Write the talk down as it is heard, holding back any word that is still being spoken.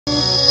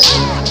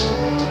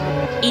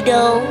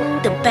Ido,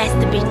 the best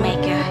beat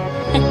maker.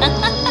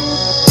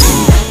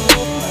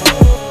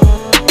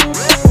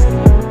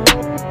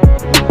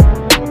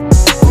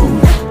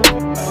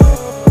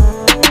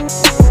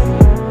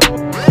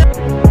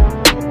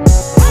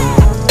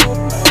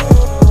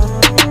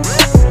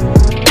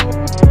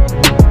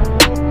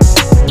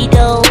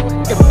 Ido,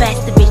 the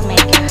best beat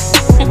maker.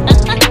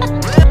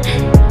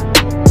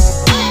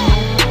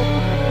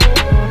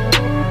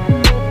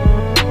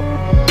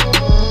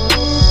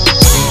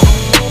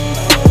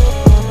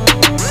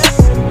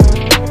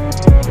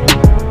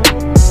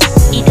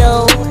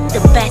 Ido, the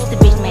best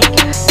beat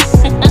maker.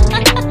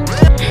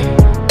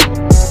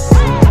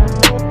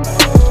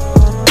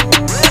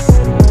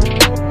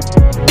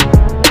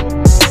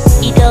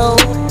 Ido,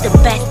 the best beat maker. Ido, the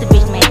best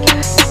beat maker.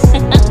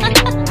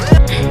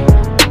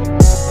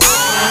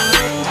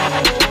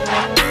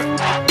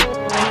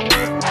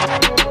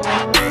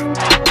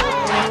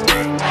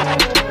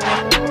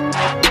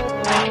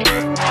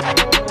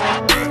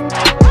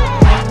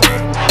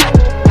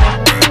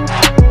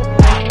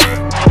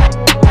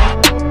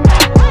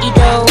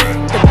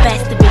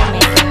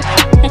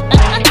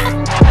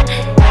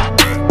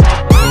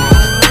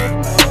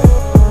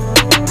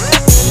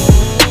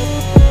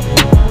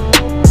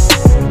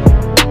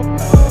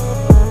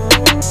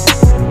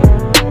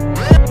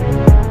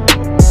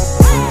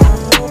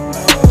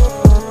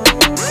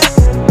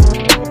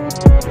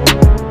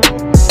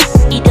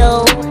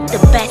 Ido, the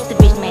best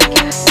beat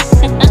maker.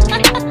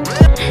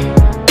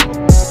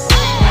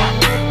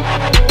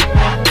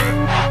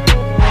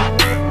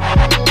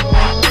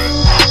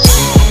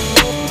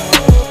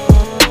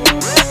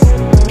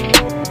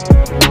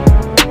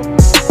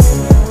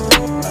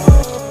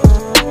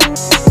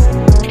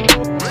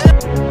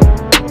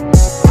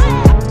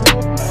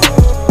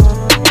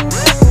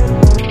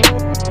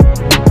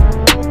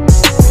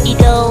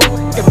 Ido,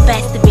 the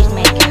best beat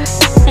maker.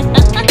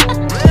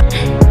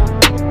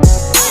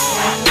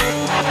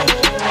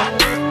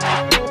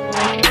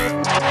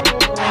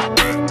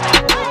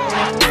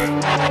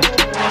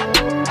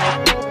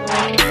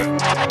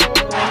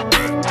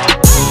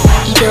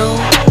 Ido,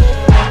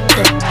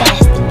 the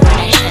best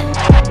production.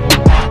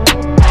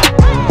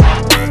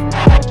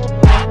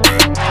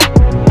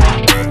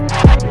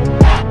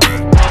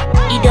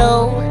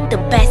 Ido, the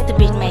best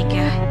beat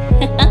maker.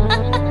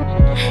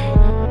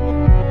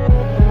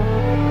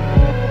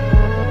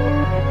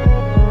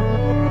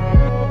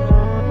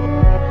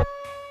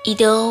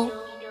 Ido,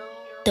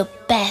 the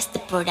best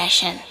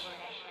production.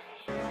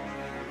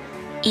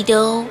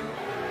 Ido,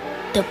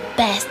 the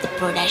best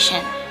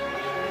production.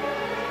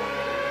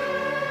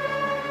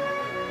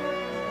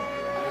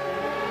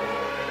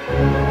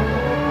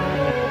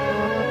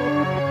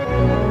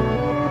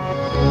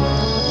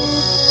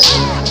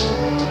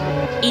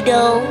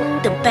 Ido,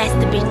 the best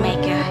beat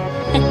maker.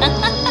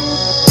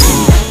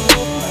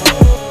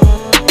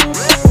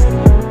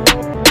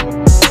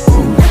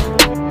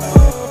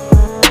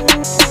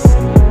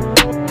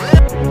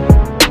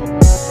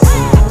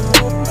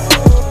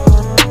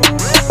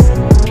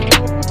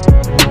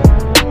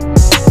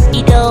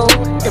 Ido,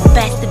 the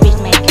best beat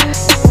maker.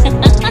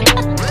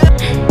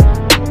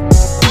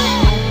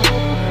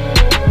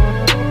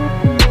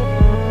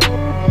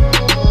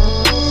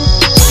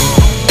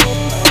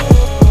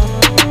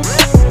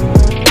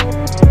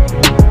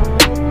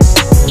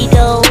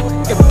 Ido,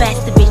 the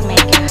best beat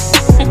maker.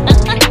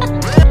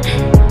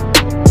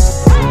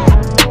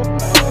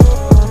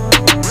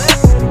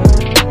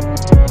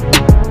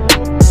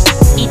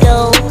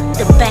 Ido,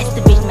 the best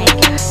beat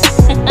maker.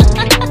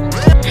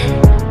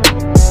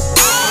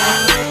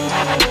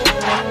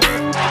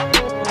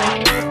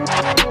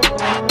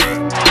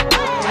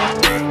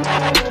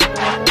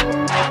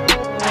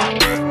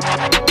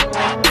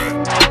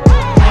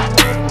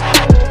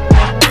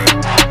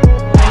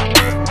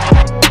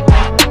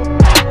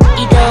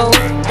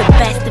 Ido,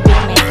 the best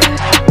beat maker.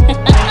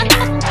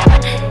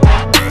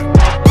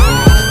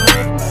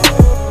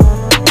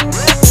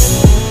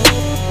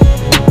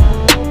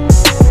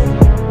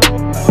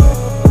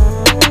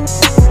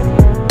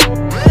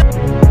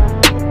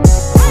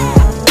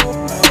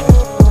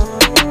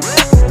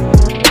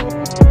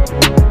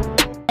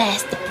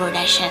 Best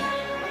production.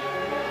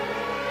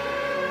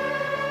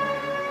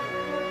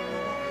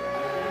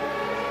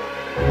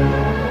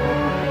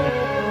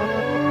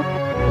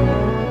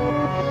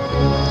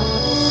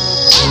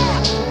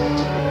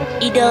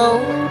 Ido,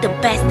 the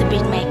best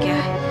beat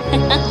maker.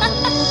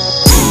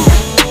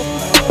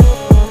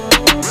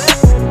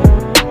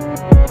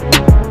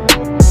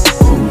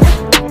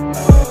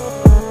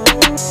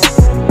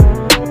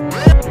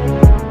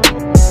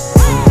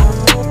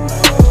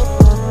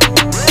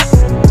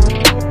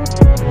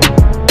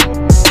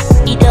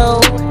 Ido,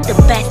 the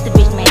best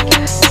beat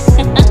maker.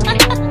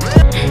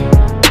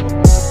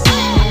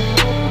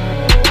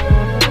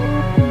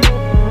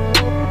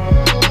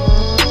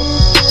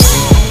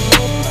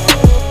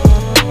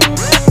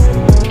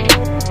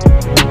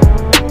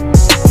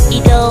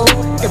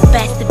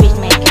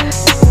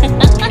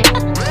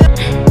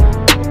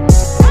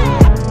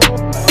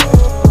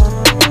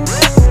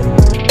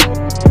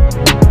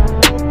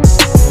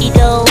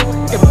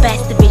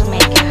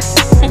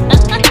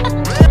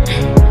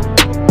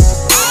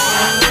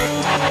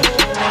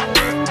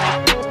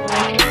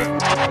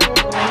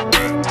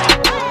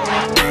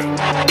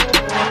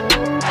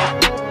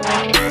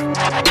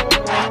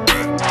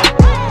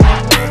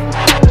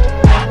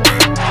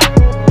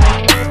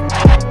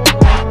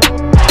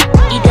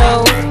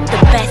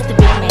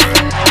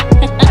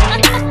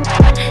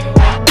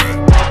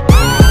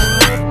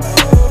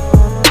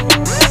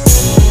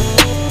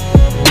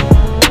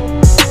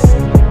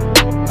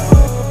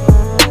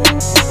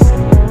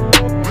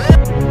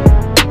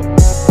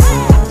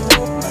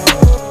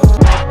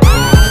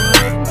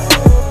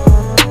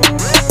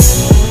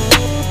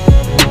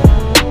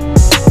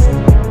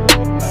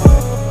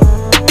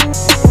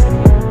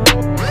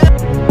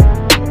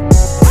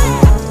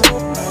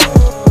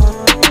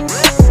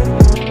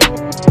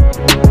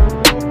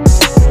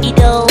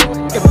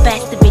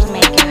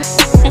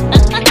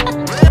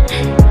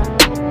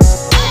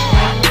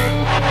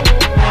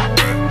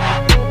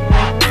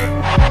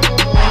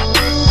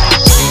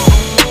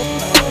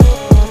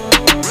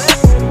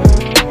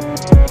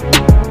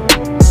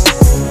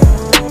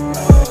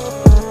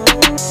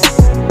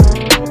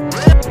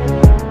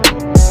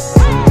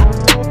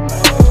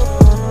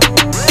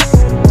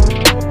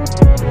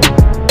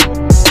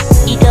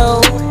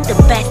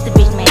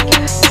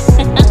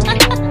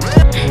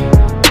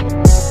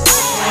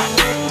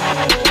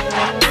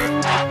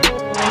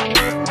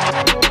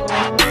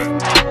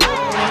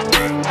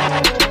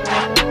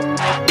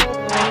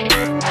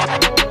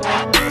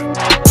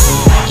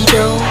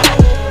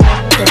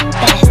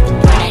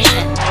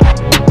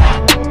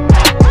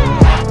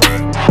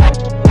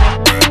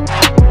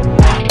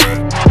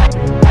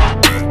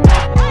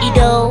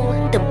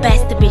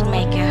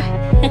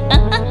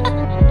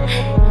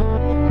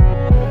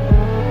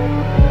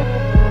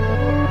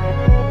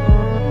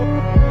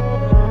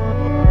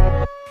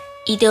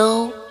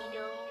 Ido,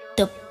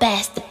 the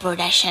best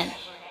production.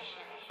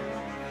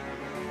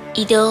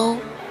 Ido,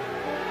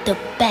 the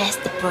best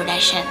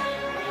production.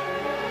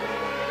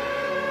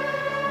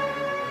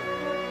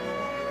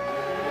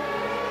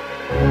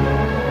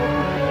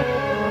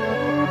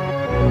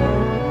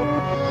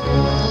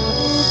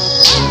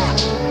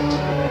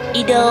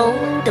 Ido,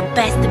 the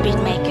best beat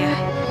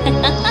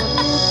maker.